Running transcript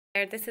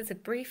This is a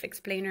brief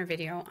explainer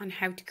video on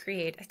how to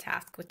create a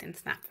task within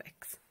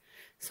Snapfix.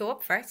 So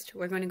up first,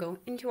 we're going to go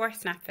into our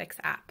Snapfix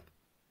app.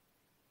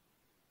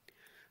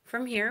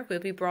 From here, we'll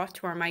be brought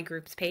to our My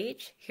Groups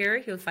page. Here,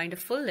 you'll find a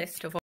full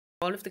list of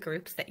all of the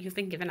groups that you've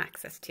been given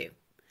access to.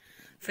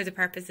 For the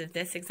purpose of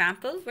this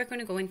example, we're going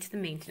to go into the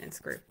maintenance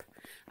group.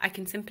 I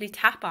can simply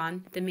tap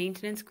on the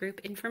maintenance group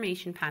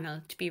information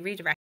panel to be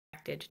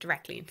redirected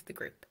directly into the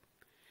group.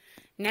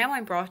 Now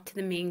I'm brought to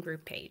the main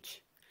group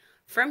page.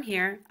 From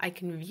here, I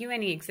can view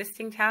any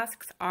existing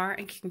tasks or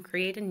I can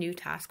create a new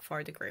task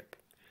for the group.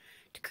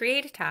 To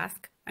create a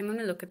task, I'm going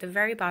to look at the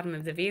very bottom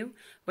of the view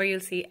where you'll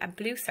see a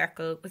blue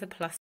circle with a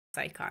plus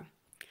icon.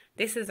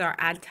 This is our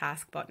Add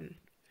Task button.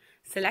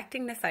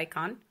 Selecting this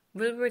icon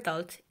will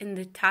result in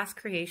the task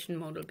creation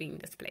modal being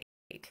displayed.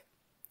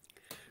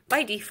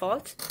 By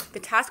default, the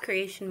task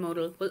creation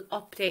modal will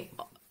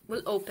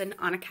open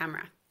on a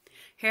camera.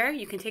 Here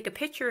you can take a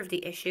picture of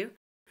the issue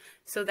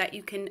so that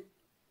you can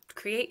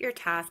create your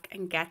task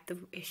and get the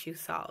issue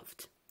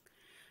solved.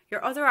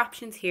 Your other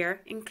options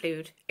here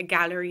include a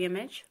gallery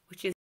image,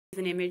 which is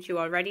an image you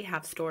already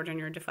have stored on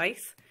your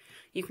device.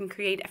 You can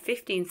create a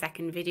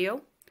 15-second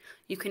video.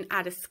 You can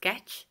add a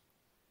sketch.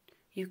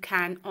 You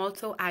can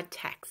also add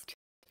text,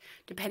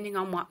 depending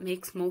on what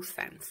makes most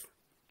sense.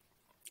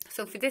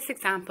 So for this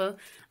example,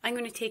 I'm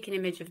going to take an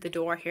image of the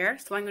door here.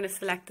 So I'm going to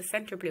select the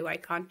center blue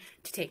icon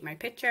to take my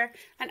picture.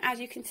 And as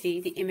you can see,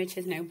 the image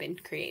has now been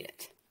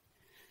created.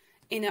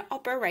 In the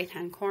upper right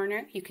hand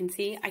corner, you can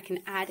see I can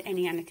add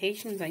any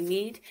annotations I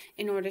need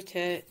in order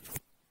to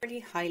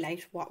really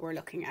highlight what we're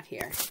looking at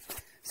here.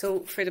 So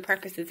for the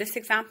purpose of this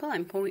example,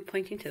 I'm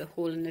pointing to the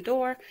hole in the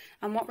door,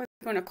 and what we're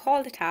going to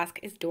call the task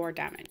is door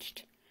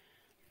damaged.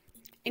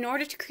 In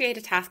order to create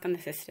a task on the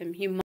system,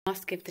 you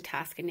must give the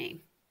task a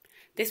name.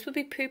 This will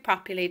be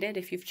pre-populated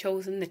if you've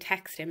chosen the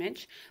text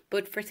image,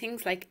 but for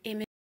things like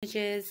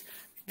images,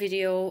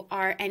 video,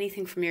 or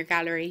anything from your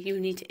gallery, you'll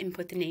need to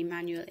input the name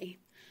manually.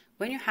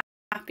 When you're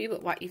happy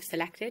with what you've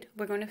selected,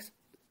 we're going to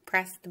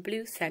press the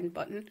blue send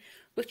button,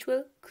 which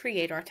will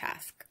create our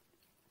task.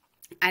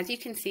 As you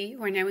can see,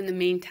 we're now in the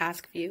main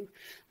task view.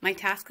 My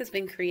task has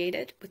been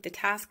created with the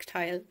task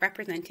tile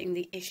representing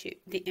the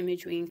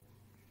image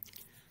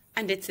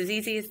and it's as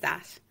easy as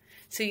that.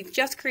 So you've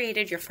just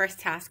created your first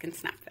task in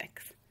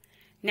Snapfix.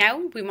 Now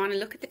we want to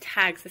look at the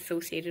tags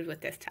associated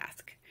with this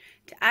task.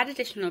 To add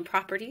additional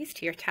properties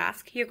to your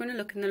task, you're going to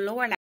look in the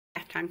lower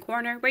left-hand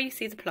corner where you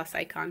see the plus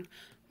icon.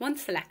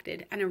 Once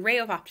selected, an array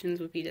of options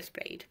will be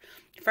displayed.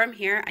 From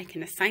here, I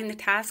can assign the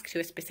task to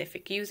a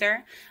specific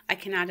user. I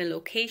can add a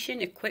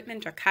location,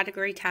 equipment, or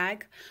category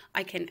tag.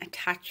 I can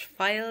attach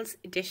files,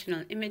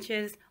 additional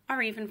images,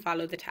 or even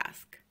follow the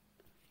task.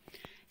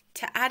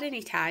 To add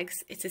any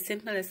tags, it's as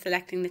simple as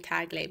selecting the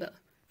tag label.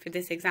 For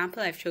this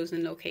example, I've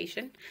chosen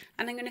location,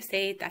 and I'm going to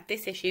say that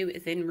this issue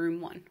is in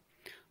room 1.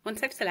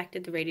 Once I've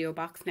selected the radio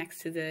box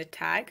next to the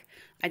tag,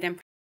 I then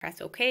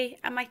press OK,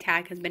 and my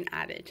tag has been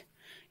added.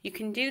 You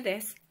can do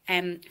this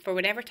for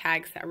whatever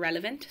tags that are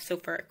relevant. So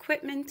for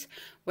equipment,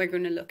 we're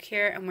going to look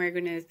here and we're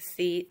going to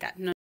see that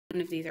none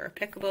of these are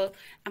applicable.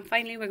 And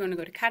finally, we're going to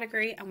go to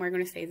category and we're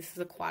going to say this is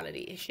a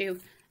quality issue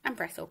and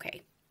press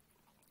OK.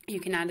 You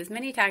can add as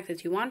many tags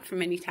as you want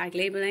from any tag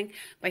labeling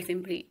by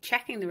simply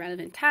checking the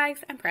relevant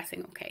tags and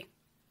pressing OK.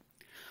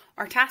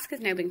 Our task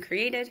has now been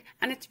created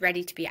and it's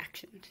ready to be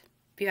actioned.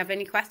 If you have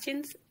any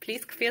questions,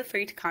 please feel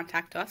free to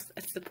contact us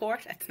at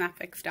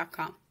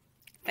support@snapfix.com.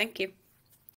 Thank you.